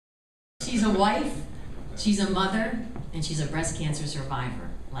She's a wife, she's a mother, and she's a breast cancer survivor,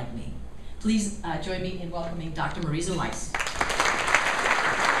 like me. Please join me in welcoming Dr. Marisa Weiss.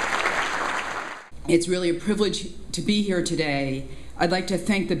 It's really a privilege to be here today. I'd like to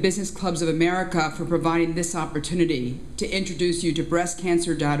thank the Business Clubs of America for providing this opportunity to introduce you to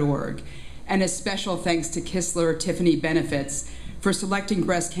breastcancer.org, and a special thanks to Kistler Tiffany Benefits for selecting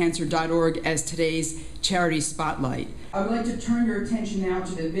breastcancer.org as today's charity spotlight. I would like to turn your attention now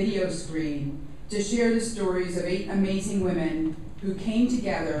to the video screen to share the stories of 8 amazing women who came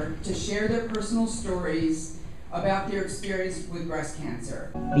together to share their personal stories about their experience with breast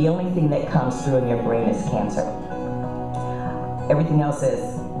cancer. The only thing that comes through in your brain is cancer. Everything else is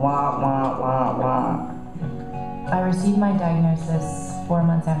wah, wah, wah, wah. I received my diagnosis 4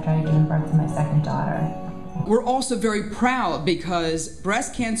 months after I had given birth to my second daughter. We're also very proud because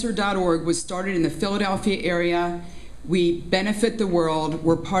breastcancer.org was started in the Philadelphia area. We benefit the world.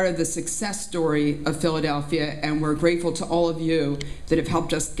 We're part of the success story of Philadelphia, and we're grateful to all of you that have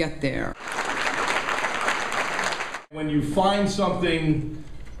helped us get there. When you find something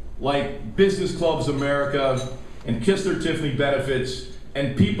like Business Clubs America and Kistler Tiffany Benefits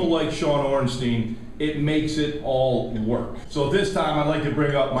and people like Sean Ornstein, it makes it all work. So this time I'd like to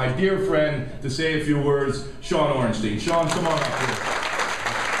bring up my dear friend to say a few words, Sean Ornstein. Sean, come on up here.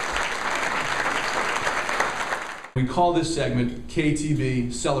 We call this segment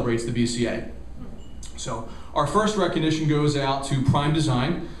KTB Celebrates the BCA. So our first recognition goes out to Prime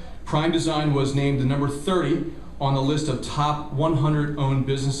Design. Prime Design was named the number 30 on the list of top 100 owned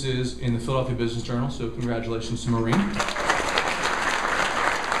businesses in the Philadelphia Business Journal, so congratulations to Maureen.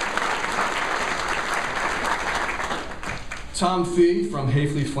 Tom Fee from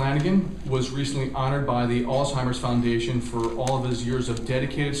Hafley Flanagan was recently honored by the Alzheimer's Foundation for all of his years of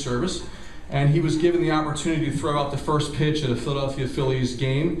dedicated service, and he was given the opportunity to throw out the first pitch at a Philadelphia Phillies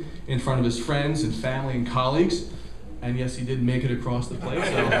game in front of his friends and family and colleagues, and yes, he did make it across the plate.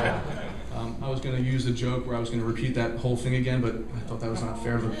 So I was going to use a joke where I was going to repeat that whole thing again, but I thought that was not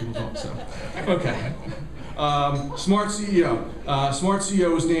fair to the people don't. So, okay. Smart CEO. Smart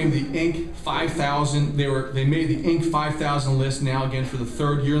CEO was named the Inc. 5000. They made the Inc. 5000 list now again for the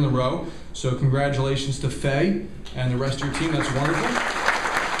 3rd year in a row. So congratulations to Faye and the rest of your team. That's wonderful.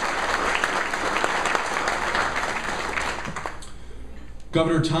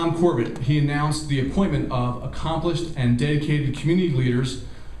 Governor Tom Corbett, he announced the appointment of accomplished and dedicated community leaders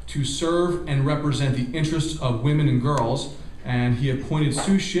to serve and represent the interests of women and girls, and he appointed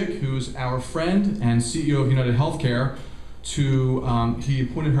Sue Schick, who's our friend and CEO of United Healthcare, he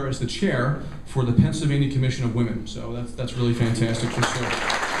appointed her as the chair for the Pennsylvania Commission of Women. So that's really fantastic for Sue.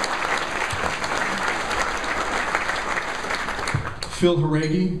 Phil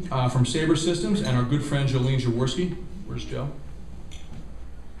Haregi from Sabre Systems, and our good friend Jolene Jaworski. Where's Joe?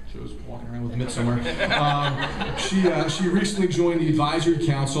 Joe's walking around with a mitt somewhere. She recently joined the advisory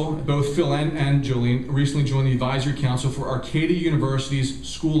council. Both Phil and Jolene recently joined the advisory council for Arcadia University's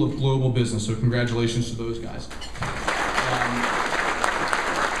School of Global Business. So congratulations to those guys.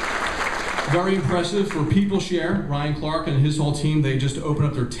 Very impressive for PeopleShare. Ryan Clark and his whole team, they just opened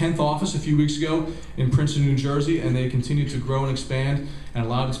up their 10th office a few weeks ago in Princeton, New Jersey, and they continue to grow and expand, and a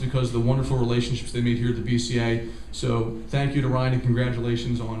lot of it's because of the wonderful relationships they made here at the BCA. So thank you to Ryan and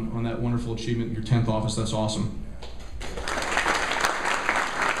congratulations on that wonderful achievement, your 10th office. That's awesome.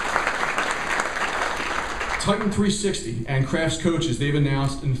 Titan 360 and Crafts Coaches, they've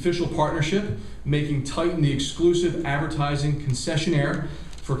announced an official partnership making Titan the exclusive advertising concessionaire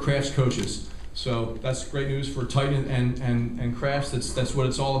for Crafts Coaches. So that's great news for Titan and Crafts. That's what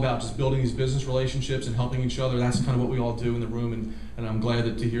it's all about, just building these business relationships and helping each other. That's kind of what we all do in the room, and I'm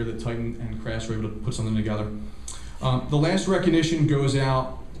glad to hear that Titan and Crafts were able to put something together. The last recognition goes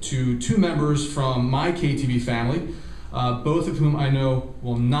out to 2 members from my KTV family, both of whom I know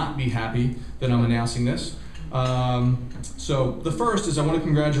will not be happy that I'm announcing this. So the first is I want to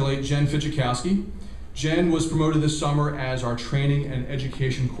congratulate Jen Fichikowski. Jen was promoted this summer as our training and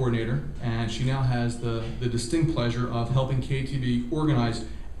education coordinator, and she now has the distinct pleasure of helping KTV organize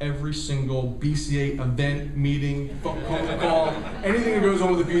every single BCA event, meeting, phone call, anything that goes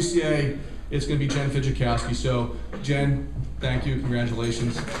on with the BCA, it's going to be Jen Fichikowski. So, Jen, thank you,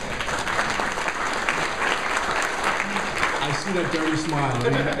 congratulations. I see that dirty smile. Are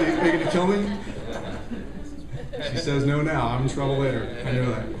you going to kill me? She says no now. I'm in trouble later. I know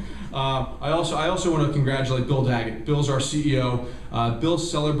that. I also want to congratulate Bill Daggett. Bill's our CEO. Bill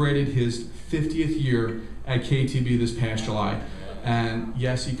celebrated his 50th year at KTB this past July. And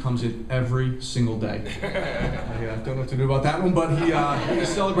yes, he comes in every single day. I don't know what to do about that one, but he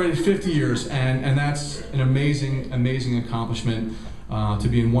celebrated 50 years, and that's an amazing, amazing accomplishment. to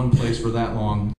be in one place for that long.